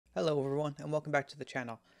Hello everyone and welcome back to the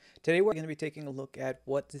channel. Today we're going to be taking a look at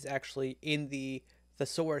what is actually in the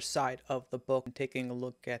thesaurus side of the book and taking a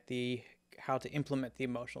look at how to implement the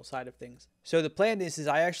emotional side of things. So the plan is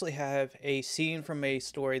I actually have a scene from a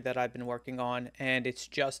story that I've been working on, and it's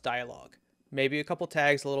just dialogue. Maybe a couple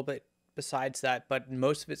tags, a little bit besides that, but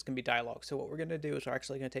most of it's going to be dialogue. So what we're going to do is we're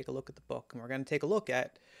actually going to take a look at the book, and we're going to take a look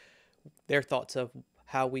at their thoughts of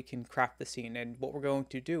how we can craft the scene. And what we're going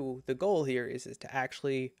to do, the goal here is to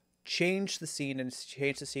actually change the scene and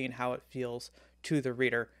change the scene how it feels to the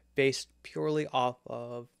reader based purely off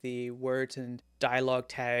of the words and dialogue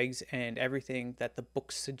tags and everything that the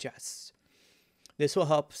book suggests. This will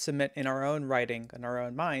help cement in our own writing, in our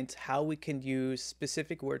own minds, how we can use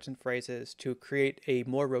specific words and phrases to create a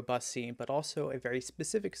more robust scene, but also a very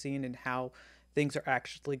specific scene and how things are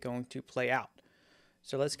actually going to play out.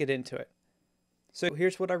 So let's get into it. So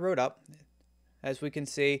here's what I wrote up. As we can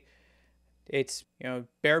see, it's,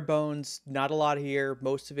 bare bones, not a lot here.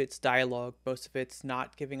 Most of it's dialogue. Most of it's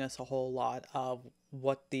not giving us a whole lot of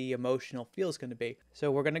what the emotional feel is going to be.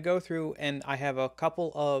 So we're going to go through, and I have a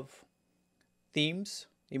couple of themes,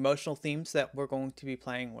 emotional themes that we're going to be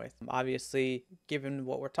playing with. Obviously, given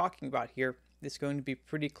what we're talking about here, it's going to be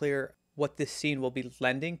pretty clear what this scene will be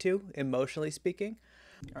lending to, emotionally speaking.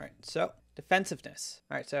 All right, so defensiveness.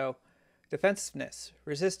 All right, so defensiveness,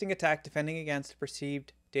 resisting attack, defending against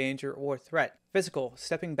perceived danger or threat. Physical,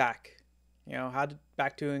 stepping back,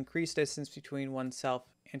 back to increase distance between oneself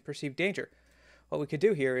and perceived danger. What we could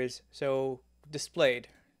do here is, so displayed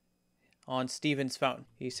on Steven's phone.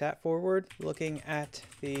 He sat forward looking at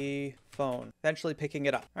the phone, eventually picking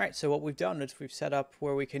it up. All right, so what we've done is we've set up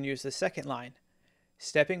where we can use the second line,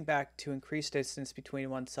 stepping back to increase distance between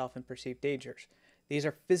oneself and perceived dangers. These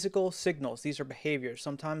are physical signals. These are behaviors.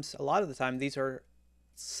 Sometimes, a lot of the time, these are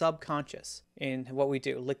subconscious in what we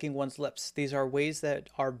do, licking one's lips. These are ways that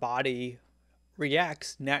our body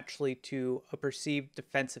reacts naturally to a perceived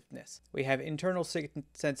defensiveness. We have internal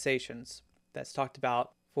sensations that's talked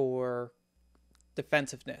about for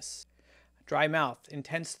defensiveness. Dry mouth,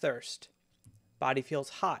 intense thirst, body feels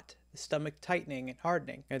hot, the stomach tightening and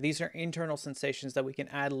hardening. These are internal sensations that we can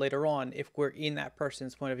add later on if we're in that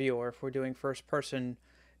person's point of view, or if we're doing first person.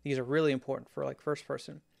 These are really important for first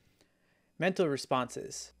person. Mental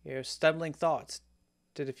responses, stumbling thoughts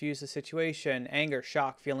to diffuse the situation, anger,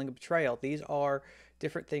 shock, feeling of betrayal. These are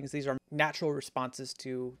different things. These are natural responses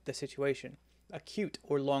to the situation. Acute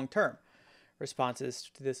or long-term responses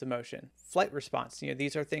to this emotion. Flight response,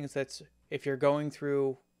 these are things that's, if you're going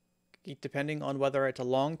through, depending on whether it's a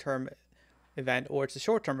long-term event or it's a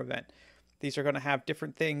short-term event, these are going to have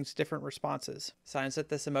different things, different responses. Signs that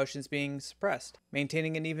this emotion is being suppressed.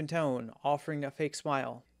 Maintaining an even tone, offering a fake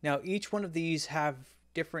smile. Now, each one of these have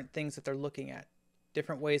different things that they're looking at,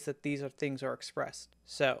 different ways that these things are expressed.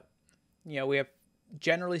 So, we have,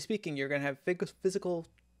 generally speaking, you're going to have physical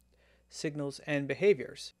signals and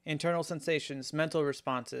behaviors, internal sensations, mental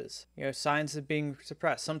responses, signs of being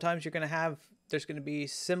suppressed. Sometimes there's going to be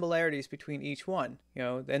similarities between each one.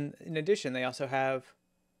 Then in addition, they also have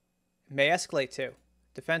may escalate to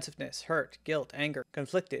defensiveness, hurt, guilt, anger,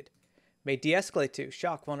 conflicted. May de-escalate to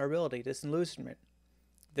shock, vulnerability, disillusionment.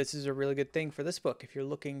 This is a really good thing for this book. If you're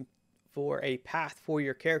looking for a path for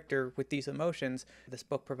your character with these emotions, this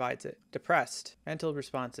book provides it. Depressed, mental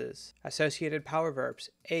responses, associated power verbs,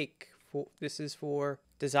 ache, this is for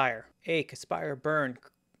desire. Ache, aspire, burn,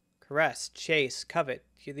 caress, chase, covet.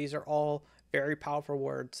 These are all very powerful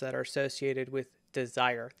words that are associated with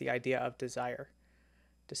desire, the idea of desire.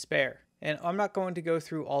 Despair. And I'm not going to go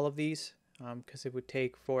through all of these because it would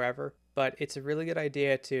take forever, but it's a really good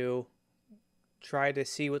idea to try to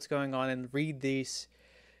see what's going on and read this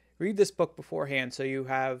book beforehand, so you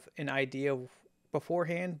have an idea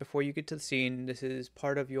beforehand before you get to the scene. This is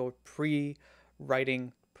part of your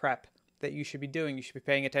pre-writing prep that you should be doing. You should be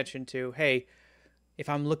paying attention to, hey, if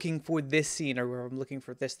I'm looking for this scene or I'm looking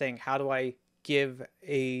for this thing, how do I give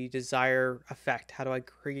a desired effect? How do I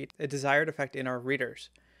create a desired effect in our readers?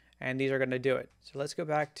 And these are going to do it. So let's go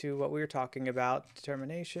back to what we were talking about.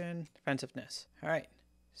 Determination, defensiveness. All right.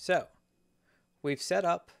 So we've set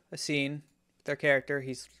up a scene with our character.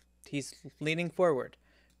 He's leaning forward,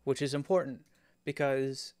 which is important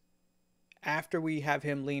because after we have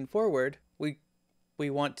him lean forward, we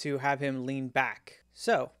want to have him lean back.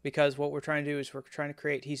 So because what we're trying to do is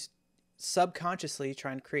he's subconsciously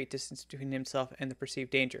trying to create distance between himself and the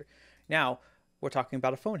perceived danger. Now, we're talking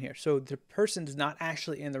about a phone here. So the person's not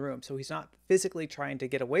actually in the room. So he's not physically trying to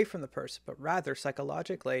get away from the person, but rather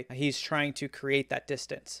psychologically, he's trying to create that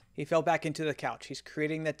distance. He fell back into the couch. He's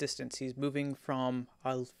creating that distance. He's moving from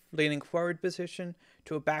a leaning forward position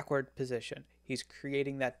to a backward position. He's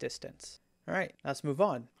creating that distance. All right, let's move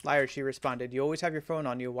on. Liar, she responded. You always have your phone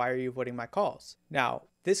on you. Why are you avoiding my calls? Now,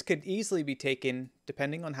 this could easily be taken,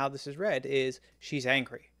 depending on how this is read, is she's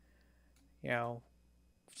angry.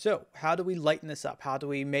 So how do we lighten this up? How do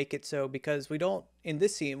we make it so, because we don't, in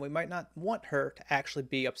this scene, we might not want her to actually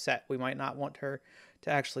be upset. We might not want her to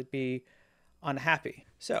actually be unhappy.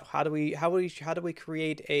 So how do we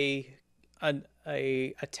create a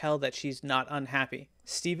tell that she's not unhappy?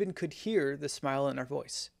 Stephen could hear the smile in her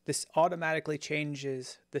voice. This automatically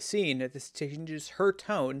changes the scene. This changes her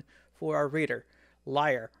tone for our reader.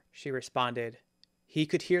 Liar, she responded. He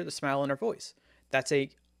could hear the smile in her voice. That's a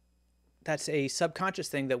subconscious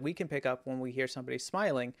thing that we can pick up when we hear somebody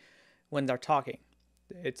smiling when they're talking.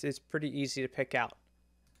 It's pretty easy to pick out.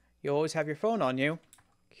 You always have your phone on you.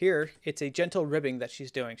 Here, it's a gentle ribbing that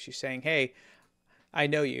she's doing. She's saying, hey, I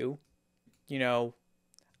know you.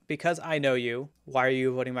 Because I know you, why are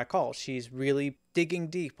you avoiding my call? She's really digging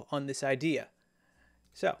deep on this idea.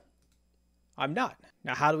 So, I'm not.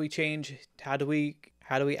 Now, how do we change? How do we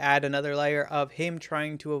add another layer of him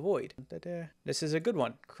trying to avoid? This is a good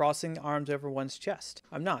one. Crossing arms over one's chest.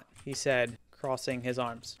 I'm not, he said, crossing his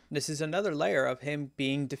arms. This is another layer of him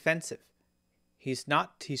being defensive. He's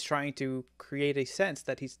trying to create a sense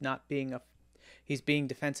that he's being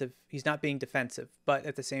defensive. He's not being defensive, but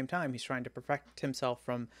at the same time, he's trying to protect himself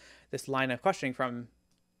from this line of questioning from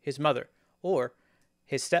his mother or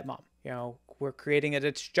his stepmom. We're creating a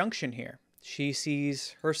disjunction here. She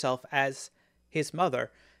sees herself as his mother.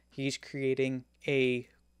 He's creating a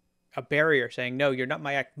barrier saying, no, you're not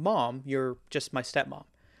my mom. You're just my stepmom.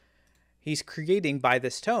 He's creating, by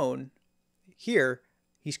this tone here,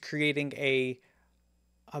 he's creating a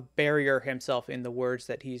barrier himself in the words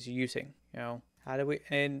that he's using. How do we,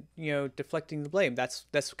 and deflecting the blame. That's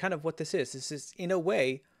kind of what this is. This is, in a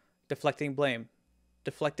way, deflecting blame,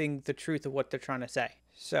 deflecting the truth of what they're trying to say.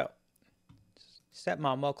 So,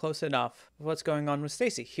 stepmom, well, close enough. What's going on with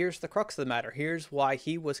Stacy? Here's the crux of the matter. Here's why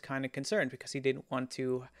he was kind of concerned, because he didn't want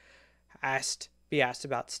to be asked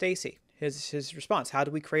about Stacy. His response, how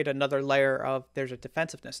do we create another layer of, there's a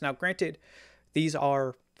defensiveness. Now, granted,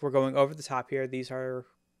 we're going over the top here. These are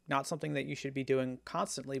not something that you should be doing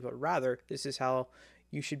constantly, but rather this is how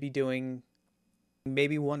you should be doing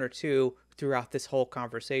maybe one or two throughout this whole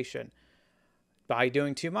conversation. By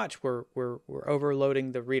doing too much, we're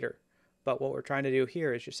overloading the reader. But what we're trying to do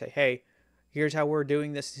here is just say, hey, here's how we're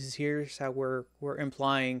doing this. Here's how we're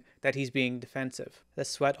implying that he's being defensive. The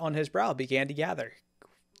sweat on his brow began to gather.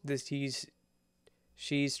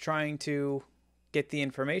 She's trying to get the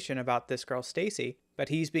information about this girl, Stacy, but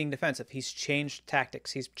he's being defensive. He's changed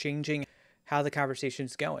tactics. He's changing how the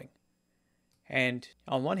conversation's going. And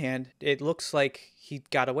on one hand, it looks like he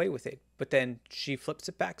got away with it, but then she flips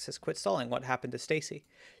it back, says, quit stalling. What happened to Stacy?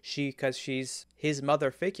 Because she's his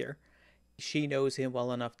mother figure, she knows him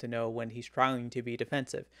well enough to know when he's trying to be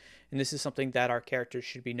defensive. And this is something that our characters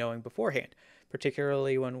should be knowing beforehand,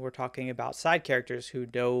 particularly when we're talking about side characters who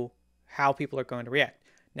know how people are going to react.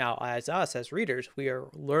 Now, as readers, we are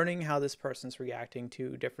learning how this person's reacting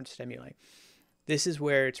to different stimuli. This is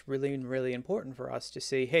where it's really, really important for us to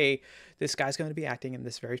say, hey, this guy's going to be acting in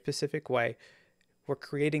this very specific way. We're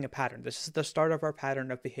creating a pattern. This is the start of our pattern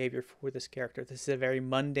of behavior for this character. This is a very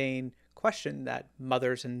mundane question that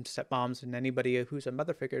mothers and stepmoms and anybody who's a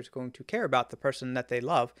mother figure is going to care about the person that they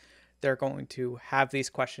love. They're going to have these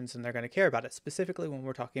questions and they're going to care about it, specifically when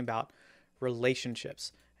we're talking about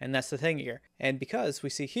relationships. And that's the thing here. And because we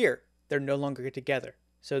see here, they're no longer together.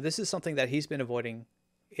 So this is something that he's been avoiding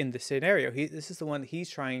in the scenario. This is the one that he's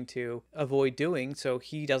trying to avoid doing so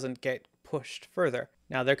he doesn't get pushed further.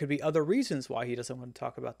 Now, there could be other reasons why he doesn't want to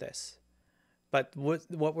talk about this. But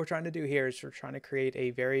what we're trying to do here is we're trying to create a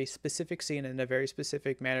very specific scene in a very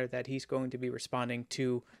specific manner that he's going to be responding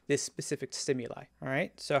to this specific stimuli. All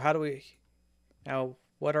right, so now,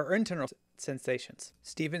 what are internal sensations?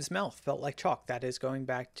 Stephen's mouth felt like chalk. That is going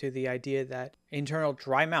back to the idea that internal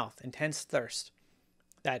dry mouth, intense thirst,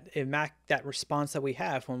 that response that we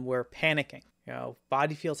have when we're panicking.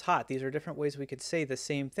 Body feels hot. These are different ways we could say the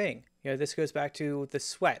same thing. This goes back to the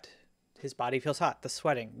sweat. His body feels hot, the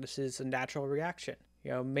sweating. This is a natural reaction.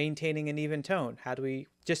 Maintaining an even tone. How do we,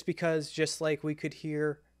 just like he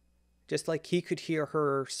could hear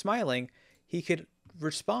her smiling, he could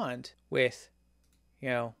respond with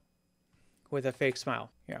a fake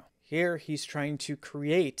smile. Here he's trying to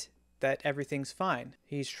create that everything's fine.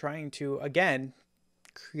 He's trying to, again,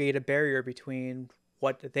 create a barrier between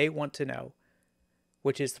what they want to know,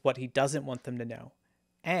 which is what he doesn't want them to know,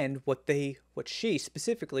 and what she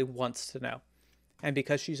specifically wants to know. And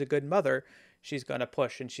because she's a good mother, she's going to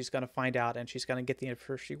push and she's going to find out and she's going to get the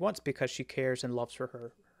information she wants because she cares and loves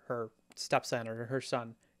her stepson or her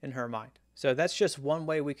son in her mind. So that's just one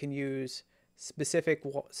way we can use specific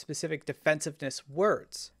defensiveness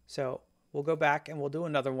words. So we'll go back and we'll do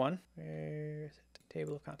another one. Where is it?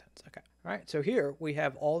 Table of contents. Okay. All right. So here we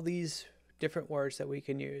have all these different words that we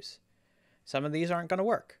can use. Some of these aren't going to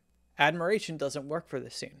work. Admiration doesn't work for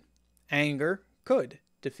this scene. Anger could.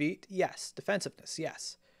 Defeat, yes. Defensiveness,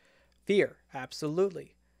 yes. Fear,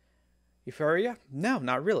 absolutely. Euphoria, no,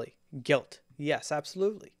 not really. Guilt, yes,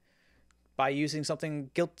 absolutely. By using something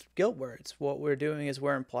guilt words, what we're doing is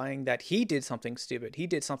we're implying that he did something stupid. He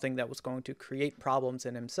did something that was going to create problems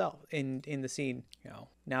in himself in the scene.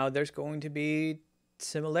 Now there's going to be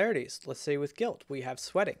similarities. Let's say with guilt, we have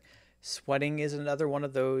sweating. Sweating is another one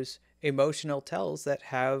of those emotional tells that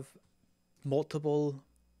have multiple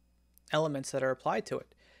elements that are applied to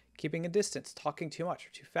it. Keeping a distance, talking too much or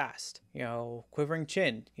too fast, quivering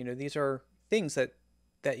chin. These are things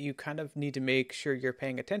that you kind of need to make sure you're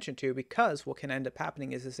paying attention to, because what can end up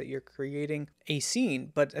happening is that you're creating a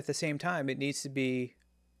scene, but at the same time,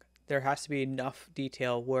 there has to be enough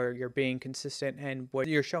detail where you're being consistent and where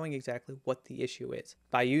you're showing exactly what the issue is.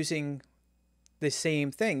 By using the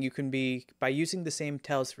same thing, by using the same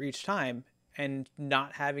tells for each time and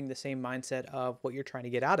not having the same mindset of what you're trying to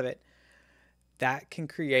get out of it, that can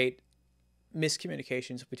create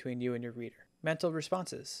miscommunications between you and your reader. Mental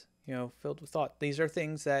responses, filled with thought. These are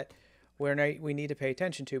things that we need to pay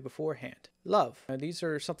attention to beforehand. Love. These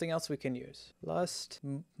are something else we can use. Lust,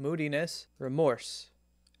 moodiness, remorse,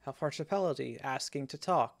 self-partiality, asking to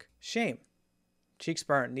talk, shame, cheeks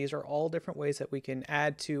burn. These are all different ways that we can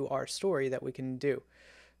add to our story that we can do.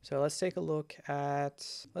 So let's take a look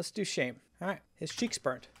at, let's do shame. All right, his cheeks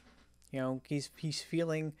burned.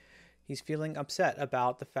 He's feeling upset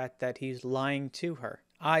about the fact that he's lying to her.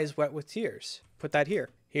 Eyes wet with tears. Put that here.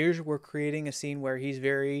 We're creating a scene where he's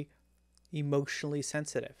very emotionally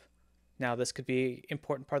sensitive. Now, this could be an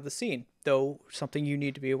important part of the scene, though something you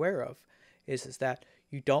need to be aware of is that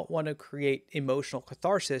you don't want to create emotional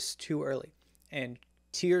catharsis too early. And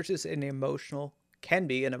tears can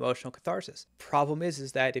be an emotional catharsis. Problem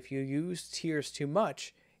is that if you use tears too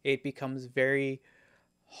much, it becomes very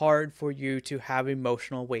hard for you to have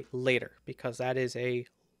emotional weight later, because that is a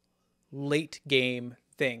late game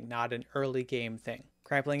thing, not an early game thing.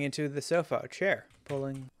 Crampling into the sofa or chair.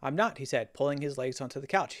 He said, pulling his legs onto the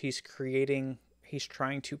couch. He's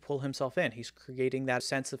trying to pull himself in. He's creating that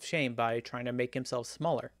sense of shame by trying to make himself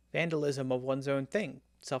smaller. Vandalism of one's own thing.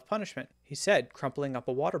 Self-punishment. He said, crumpling up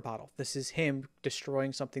a water bottle. This is him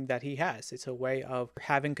destroying something that he has. It's a way of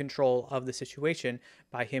having control of the situation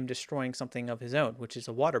by him destroying something of his own, which is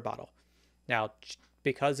a water bottle. Now,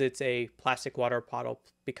 because it's a plastic water bottle,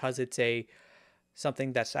 because it's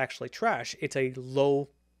something that's actually trash, it's a low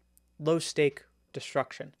stake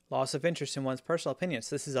destruction. Loss of interest in one's personal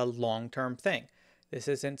opinions. This is a long-term thing. This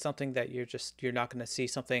isn't something that you're not going to see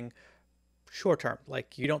something short term.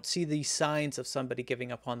 Like, you don't see these signs of somebody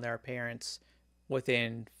giving up on their parents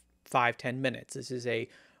within 5-10 minutes. This is a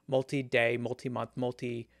multi-day, multi-month,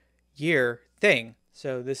 multi-year thing.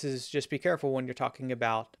 So this is, just be careful when you're talking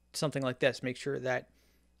about something like this. Make sure that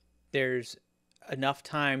there's enough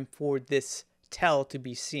time for this tell to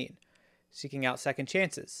be seen. Seeking out second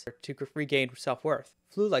chances to regain self-worth.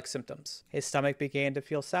 Flu-like symptoms. His stomach began to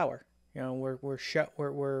feel sour. We're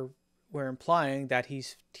implying that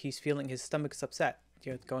he's feeling his stomach's upset.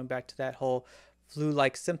 Going back to that whole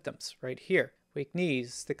flu-like symptoms right here. Weak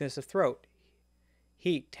knees, thickness of throat,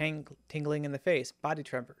 heat, tingling in the face, body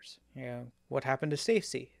tremors. What happened to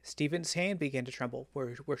Stacy? Stephen's hand began to tremble.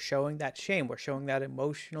 We're showing that shame. We're showing that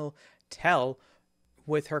emotional tell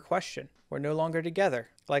with her question. We're no longer together.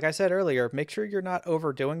 Like I said earlier, make sure you're not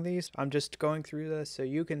overdoing these. I'm just going through this so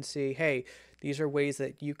you can see, hey, these are ways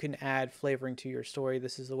that you can add flavoring to your story.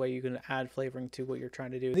 This is the way you can add flavoring to what you're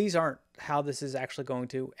trying to do. These aren't how this is actually going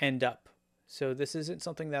to end up. So this isn't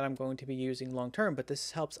something that I'm going to be using long term, but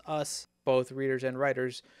this helps us, both readers and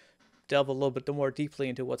writers, delve a little bit more deeply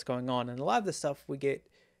into what's going on. And a lot of the stuff we get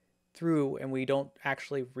through and we don't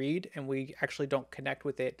actually read, and we actually don't connect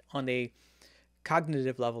with it on a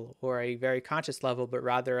cognitive level or a very conscious level, but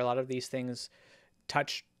rather a lot of these things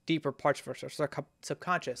touch deeper parts of our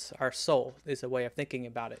subconscious. Our soul is a way of thinking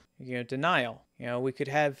about it. Denial. We could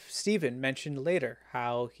have Stephen mentioned later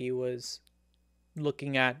how he was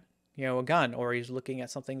looking at a gun, or he's looking at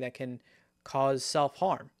something that can cause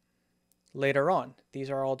self-harm later on. These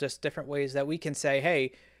are all just different ways that we can say,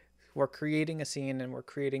 hey, we're creating a scene and we're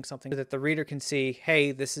creating something that the reader can see,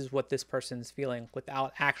 hey, this is what this person's feeling,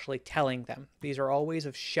 without actually telling them. These are all ways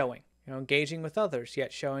of showing. engaging with others,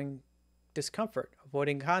 yet showing discomfort,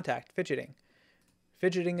 avoiding contact, fidgeting.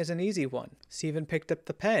 Fidgeting is an easy one. Stephen picked up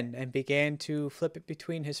the pen and began to flip it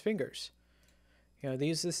between his fingers.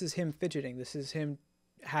 This is him fidgeting. This is him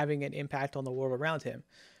having an impact on the world around him.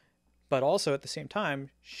 But also at the same time,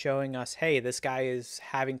 showing us, hey, this guy is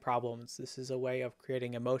having problems. This is a way of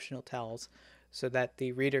creating emotional tells so that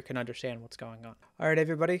the reader can understand what's going on. All right,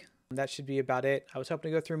 everybody, that should be about it. I was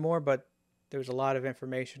hoping to go through more, but there's a lot of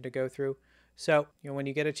information to go through. So, when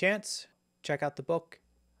you get a chance, check out the book.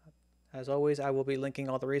 As always, I will be linking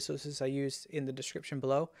all the resources I used in the description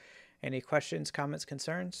below. Any questions, comments,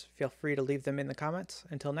 concerns, feel free to leave them in the comments.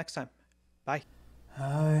 Until next time, bye.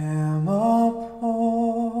 I am a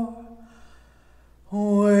poor,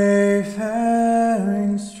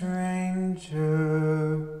 wayfaring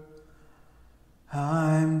stranger.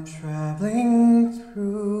 I'm traveling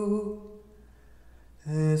through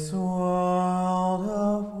this world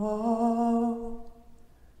of woe.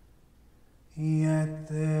 Yet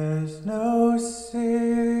there's no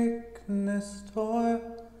sickness, toil,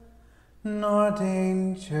 nor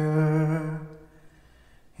danger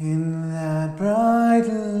in that bright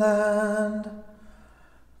land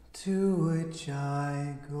to which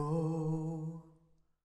I go.